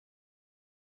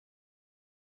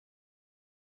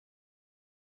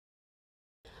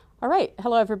All right,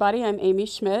 hello everybody, I'm Amy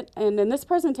Schmidt, and in this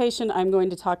presentation I'm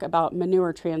going to talk about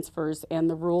manure transfers and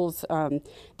the rules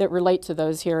that relate to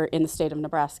those here in the state of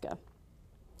Nebraska.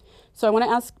 So I want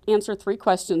to answer three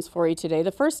questions for you today.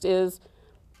 The first is,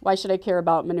 why should I care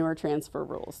about manure transfer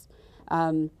rules?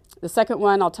 The second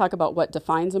one, I'll talk about what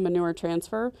defines a manure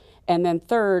transfer, and then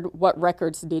third, what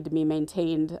records need to be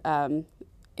maintained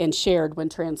and shared when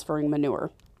transferring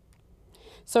manure.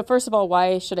 So first of all,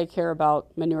 why should I care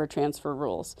about manure transfer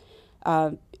rules?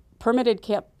 Permitted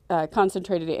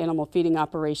concentrated animal feeding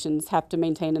operations have to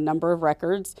maintain a number of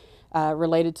records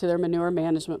related to their manure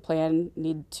management plan,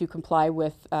 need to comply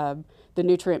with the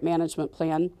nutrient management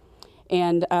plan,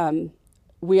 and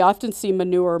we often see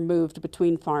manure moved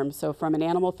between farms, so from an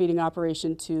animal feeding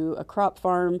operation to a crop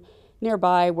farm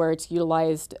nearby where it's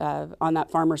utilized on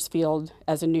that farmer's field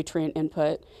as a nutrient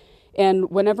input.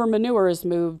 And whenever manure is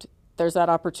moved, there's that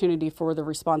opportunity for the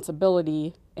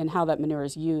responsibility and how that manure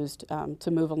is used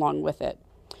to move along with it.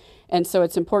 And so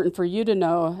it's important for you to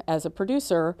know as a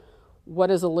producer what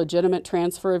is a legitimate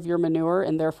transfer of your manure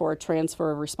and therefore a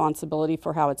transfer of responsibility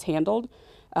for how it's handled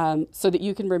so that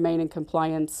you can remain in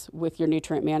compliance with your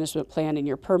nutrient management plan and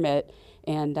your permit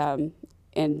and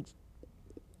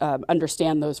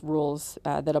understand those rules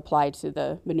that apply to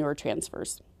the manure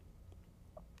transfers.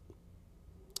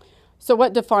 So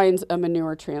what defines a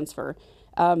manure transfer?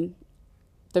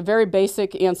 The very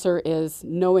basic answer is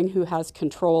knowing who has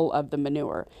control of the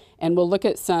manure. And we'll look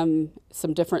at some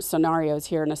different scenarios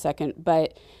here in a second,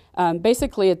 but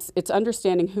basically it's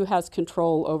understanding who has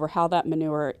control over how that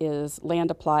manure is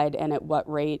land applied and at what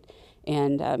rate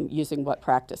and using what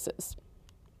practices.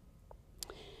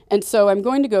 And so I'm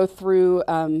going to go through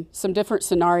some different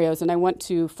scenarios, and I want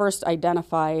to first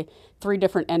identify three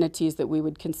different entities that we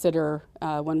would consider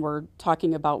when we're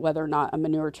talking about whether or not a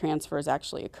manure transfer has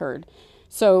actually occurred.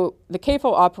 So the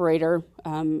CAFO operator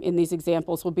in these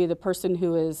examples will be the person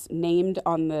who is named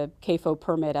on the CAFO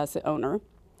permit as the owner.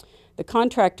 The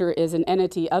contractor is an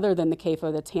entity other than the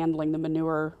CAFO that's handling the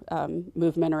manure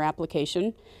movement or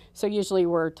application. So usually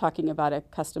we're talking about a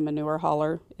custom manure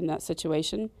hauler in that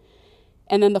situation.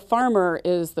 And then the farmer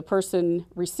is the person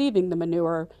receiving the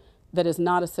manure that is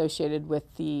not associated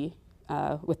with the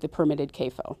permitted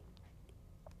CAFO.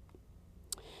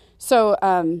 So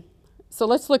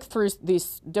let's look through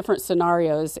these different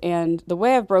scenarios, and the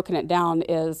way I've broken it down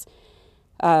is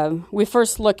we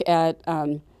first look at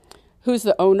who's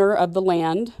the owner of the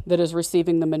land that is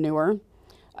receiving the manure,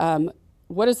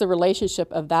 what is the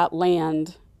relationship of that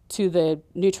land to the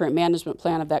nutrient management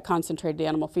plan of that concentrated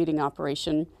animal feeding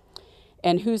operation,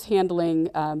 and who's handling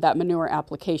that manure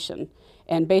application.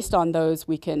 And based on those,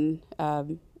 we can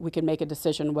make a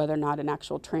decision whether or not an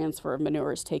actual transfer of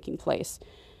manure is taking place.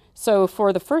 So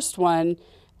for the first one,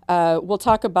 we'll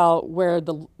talk about where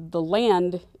the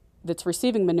land that's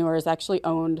receiving manure is actually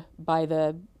owned by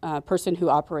the person who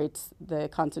operates the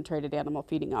concentrated animal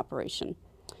feeding operation.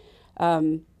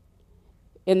 In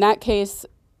that case,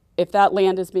 if that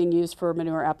land is being used for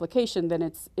manure application, then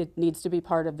it needs to be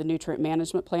part of the nutrient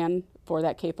management plan for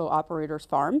that CAFO operator's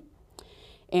farm.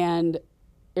 And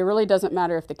it really doesn't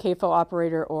matter if the CAFO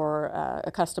operator or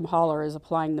a custom hauler is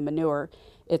applying the manure.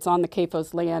 It's on the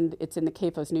CAFO's land, it's in the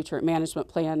CAFO's nutrient management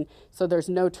plan, so there's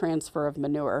no transfer of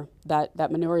manure.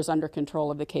 That manure is under control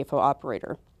of the CAFO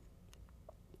operator.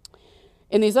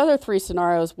 In these other three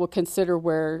scenarios, we'll consider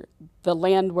where the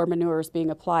land where manure is being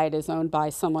applied is owned by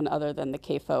someone other than the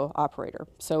CAFO operator.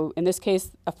 So in this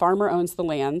case, a farmer owns the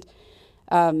land.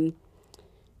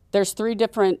 There's two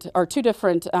different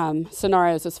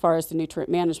scenarios as far as the nutrient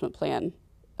management plan.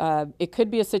 It could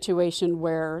be a situation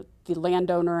where the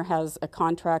landowner has a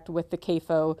contract with the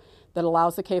CAFO that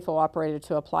allows the CAFO operator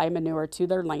to apply manure to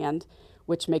their land,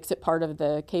 which makes it part of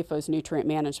the CAFO's nutrient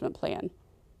management plan.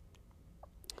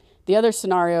 The other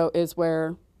scenario is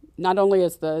where not only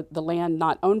is the land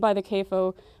not owned by the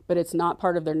CAFO, but it's not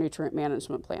part of their nutrient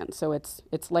management plan. So it's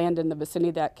land in the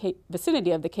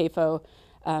vicinity of the CAFO,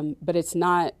 but it's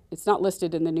not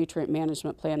listed in the nutrient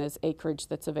management plan as acreage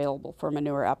that's available for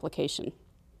manure application.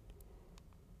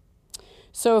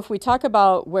 So if we talk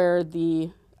about where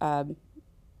the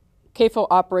CAFO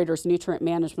operator's nutrient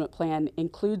management plan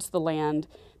includes the land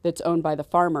that's owned by the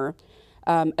farmer,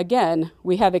 again,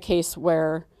 we have a case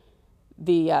where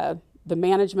the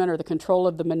management or the control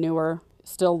of the manure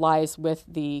still lies with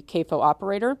the CAFO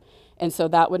operator, and so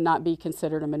that would not be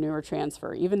considered a manure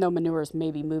transfer, even though manure is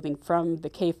maybe moving from the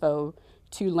CAFO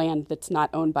to land that's not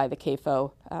owned by the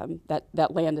CAFO.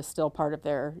 That land is still part of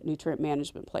their nutrient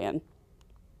management plan.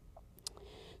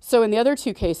 So in the other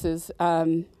two cases,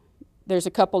 there's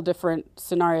a couple different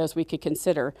scenarios we could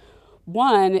consider.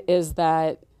 One is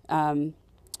that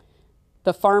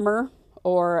the farmer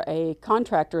or a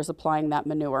contractor is applying that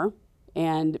manure,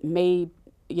 and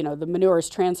the manure is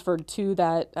transferred to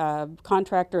that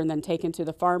contractor and then taken to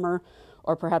the farmer,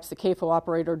 or perhaps the CAFO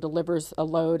operator delivers a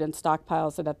load and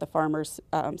stockpiles it at the farmer's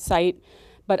site.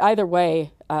 But either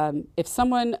way, if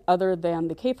someone other than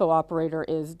the CAFO operator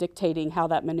is dictating how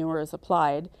that manure is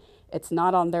applied, it's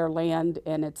not on their land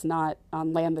and it's not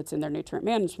on land that's in their nutrient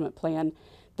management plan,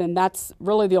 then that's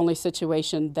really the only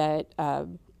situation that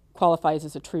qualifies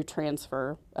as a true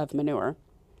transfer of manure.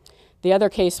 The other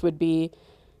case would be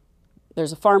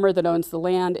there's a farmer that owns the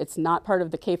land. It's not part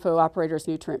of the CAFO operator's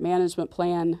nutrient management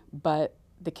plan, but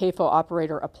the CAFO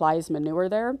operator applies manure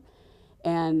there.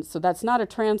 And so that's not a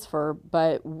transfer,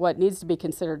 but what needs to be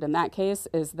considered in that case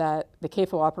is that the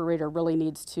CAFO operator really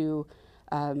needs to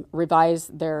revise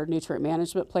their nutrient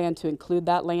management plan to include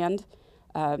that land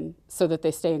so that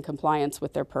they stay in compliance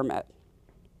with their permit.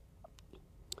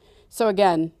 So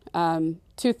again,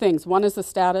 two things. One is the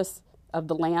status of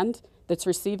the land that's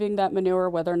receiving that manure,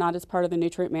 whether or not it's part of the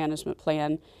nutrient management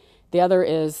plan. The other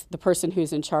is the person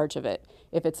who's in charge of it.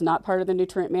 If it's not part of the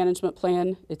nutrient management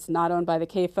plan, it's not owned by the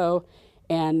CAFO,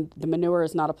 and the manure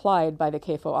is not applied by the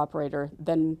CAFO operator,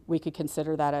 then we could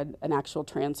consider that an actual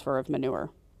transfer of manure.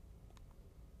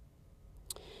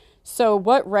 So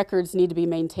what records need to be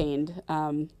maintained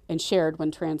and shared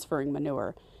when transferring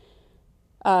manure?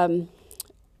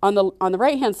 On the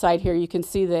right-hand side here, you can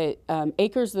see that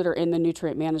acres that are in the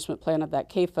nutrient management plan of that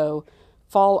CAFO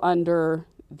fall under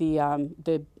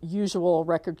the usual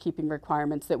record-keeping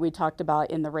requirements that we talked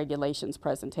about in the regulations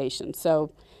presentation.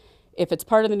 So if it's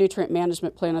part of the nutrient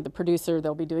management plan of the producer,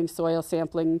 they'll be doing soil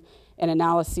sampling and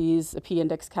analyses, a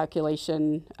P-index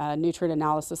calculation, nutrient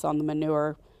analysis on the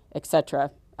manure,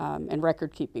 etc., and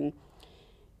record-keeping.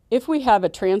 If we have a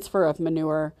transfer of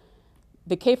manure,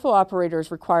 the CAFO operator's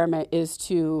requirement is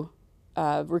to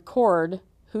record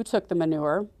who took the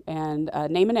manure and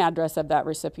name and address of that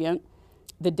recipient,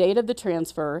 the date of the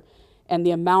transfer, and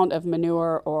the amount of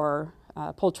manure or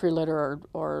poultry litter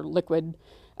or liquid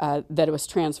that it was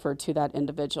transferred to that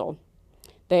individual.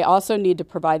 They also need to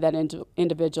provide that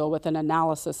individual with an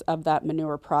analysis of that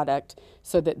manure product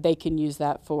so that they can use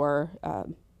that for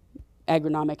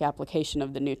agronomic application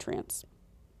of the nutrients.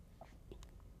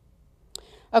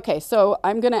 Okay, so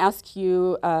I'm going to ask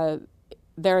you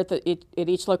there at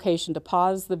each location to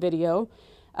pause the video.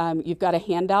 You've got a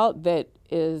handout that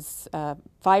is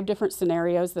 5 different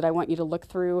scenarios that I want you to look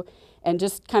through and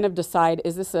just kind of decide,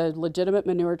 is this a legitimate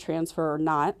manure transfer or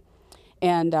not?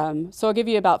 And so I'll give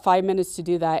you about 5 minutes to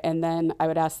do that, and then I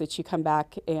would ask that you come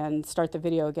back and start the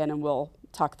video again and we'll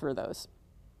talk through those.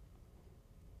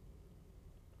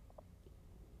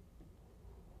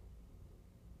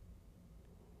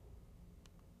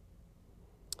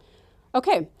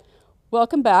 Okay,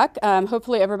 welcome back.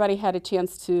 Hopefully everybody had a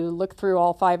chance to look through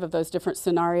all 5 of those different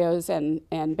scenarios,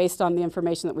 and based on the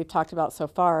information that we've talked about so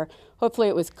far, hopefully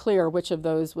it was clear which of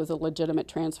those was a legitimate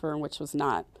transfer and which was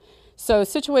not. So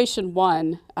situation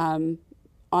 1, on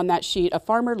that sheet, a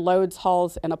farmer loads,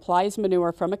 hauls, and applies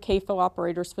manure from a CAFO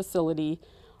operator's facility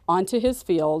onto his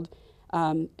field,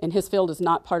 and his field is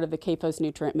not part of the CAFO's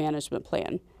nutrient management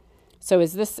plan. So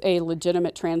is this a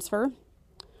legitimate transfer?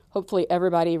 Hopefully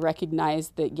everybody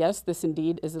recognized that yes, this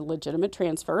indeed is a legitimate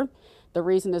transfer. The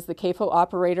reason is the CAFO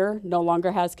operator no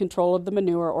longer has control of the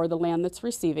manure or the land that's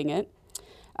receiving it.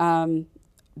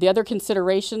 The other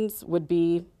considerations would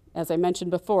be, as I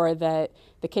mentioned before, that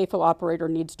the CAFO operator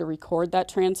needs to record that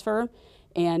transfer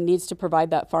and needs to provide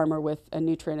that farmer with a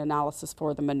nutrient analysis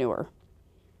for the manure.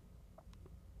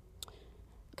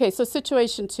 Okay, so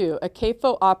situation 2, a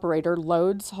CAFO operator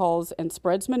loads, hauls, and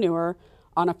spreads manure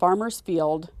on a farmer's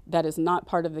field that is not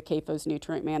part of the CAFO's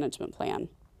nutrient management plan.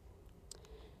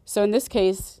 So in this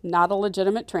case, not a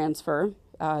legitimate transfer.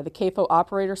 The CAFO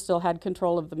operator still had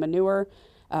control of the manure.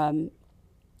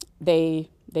 They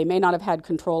may not have had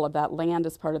control of that land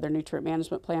as part of their nutrient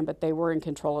management plan, but they were in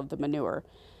control of the manure.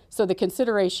 So the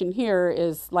consideration here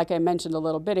is, like I mentioned a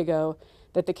little bit ago,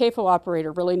 that the CAFO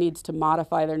operator really needs to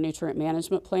modify their nutrient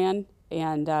management plan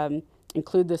and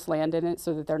include this land in it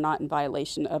so that they're not in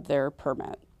violation of their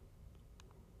permit.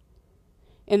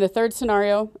 In the third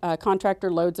scenario, a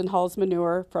contractor loads and hauls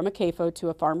manure from a CAFO to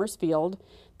a farmer's field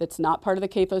that's not part of the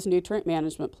CAFO's nutrient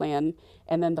management plan,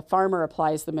 and then the farmer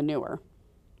applies the manure.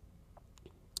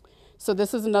 So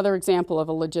this is another example of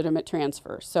a legitimate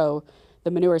transfer. So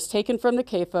the manure is taken from the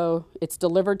CAFO, it's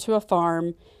delivered to a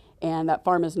farm, and that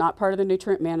farm is not part of the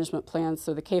nutrient management plan,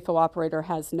 so the CAFO operator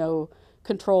has no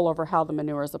control over how the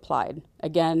manure is applied.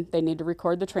 Again, they need to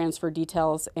record the transfer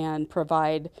details and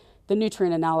provide the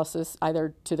nutrient analysis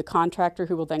either to the contractor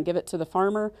who will then give it to the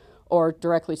farmer or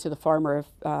directly to the farmer,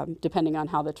 if, depending on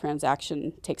how the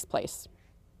transaction takes place.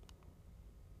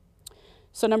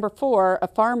 So number 4, a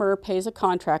farmer pays a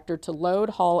contractor to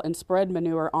load, haul, and spread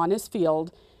manure on his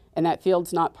field, and that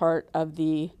field's not part of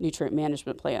the nutrient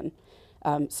management plan.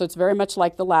 So it's very much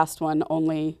like the last one,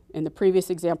 only in the previous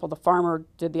example, the farmer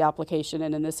did the application,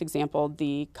 and in this example,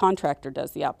 the contractor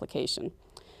does the application.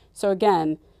 So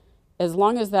again, as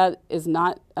long as that is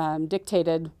not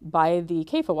dictated by the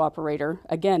CAFO operator,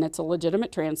 again, it's a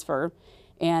legitimate transfer,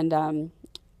 and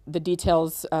the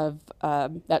details of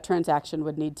that transaction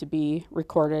would need to be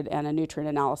recorded and a nutrient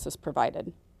analysis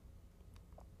provided.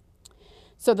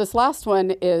 So this last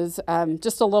one is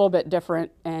just a little bit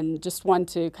different, and just one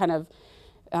to kind of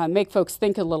make folks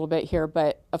think a little bit here,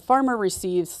 but a farmer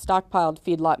receives stockpiled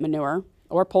feedlot manure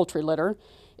or poultry litter.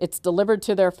 It's delivered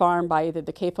to their farm by either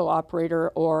the CAFO operator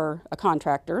or a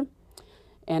contractor,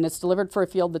 and it's delivered for a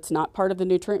field that's not part of the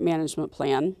nutrient management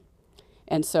plan.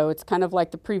 And so it's kind of like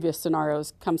the previous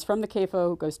scenarios, comes from the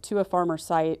CAFO, goes to a farmer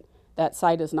site. That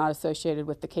site is not associated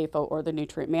with the CAFO or the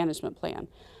nutrient management plan.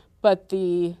 But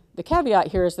the caveat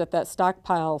here is that that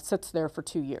stockpile sits there for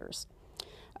 2 years.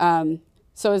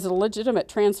 So is it a legitimate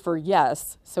transfer?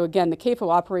 Yes. So again, the CAFO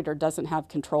operator doesn't have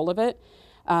control of it.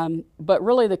 But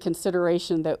really the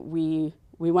consideration that we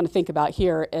want to think about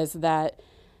here is that,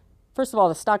 first of all,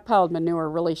 the stockpiled manure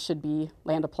really should be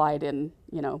land applied in,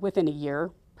 within a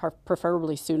year,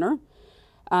 preferably sooner.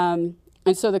 And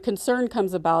so the concern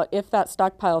comes about if that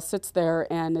stockpile sits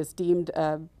there and is deemed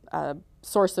a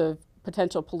source of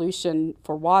potential pollution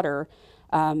for water,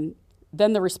 then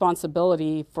the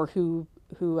responsibility for who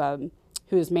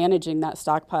is managing that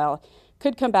stockpile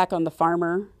could come back on the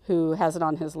farmer who has it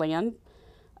on his land.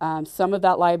 Some of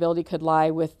that liability could lie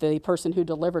with the person who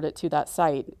delivered it to that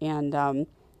site,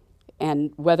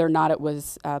 and whether or not it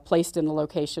was placed in the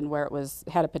location where it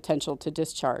had a potential to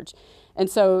discharge. And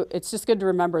so it's just good to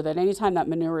remember that anytime that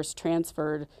manure is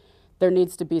transferred, there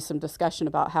needs to be some discussion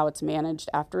about how it's managed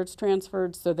after it's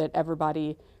transferred so that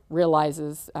everybody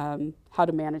realizes how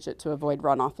to manage it to avoid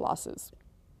runoff losses.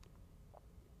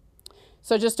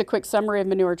 So just a quick summary of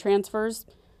manure transfers.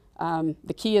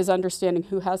 The key is understanding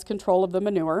who has control of the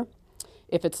manure.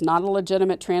 If it's not a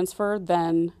legitimate transfer,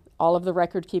 then all of the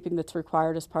record keeping that's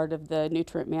required as part of the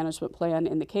nutrient management plan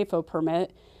in the CAFO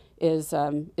permit is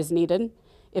needed.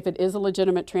 If it is a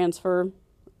legitimate transfer,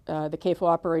 the CAFO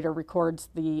operator records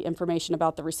the information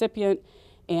about the recipient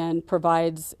and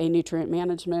provides a nutrient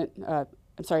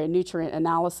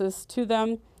analysis to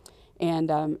them, and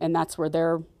that's where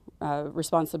their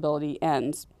responsibility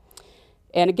ends.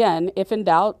 And again, if in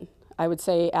doubt, I would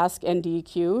say ask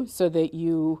NDEQ so that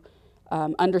you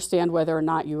understand whether or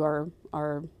not you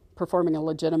are performing a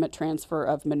legitimate transfer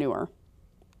of manure.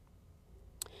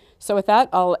 So with that,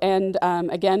 I'll end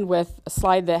again with a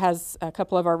slide that has a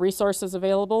couple of our resources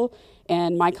available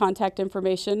and my contact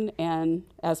information. And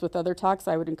as with other talks,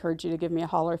 I would encourage you to give me a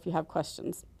holler if you have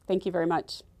questions. Thank you very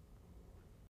much.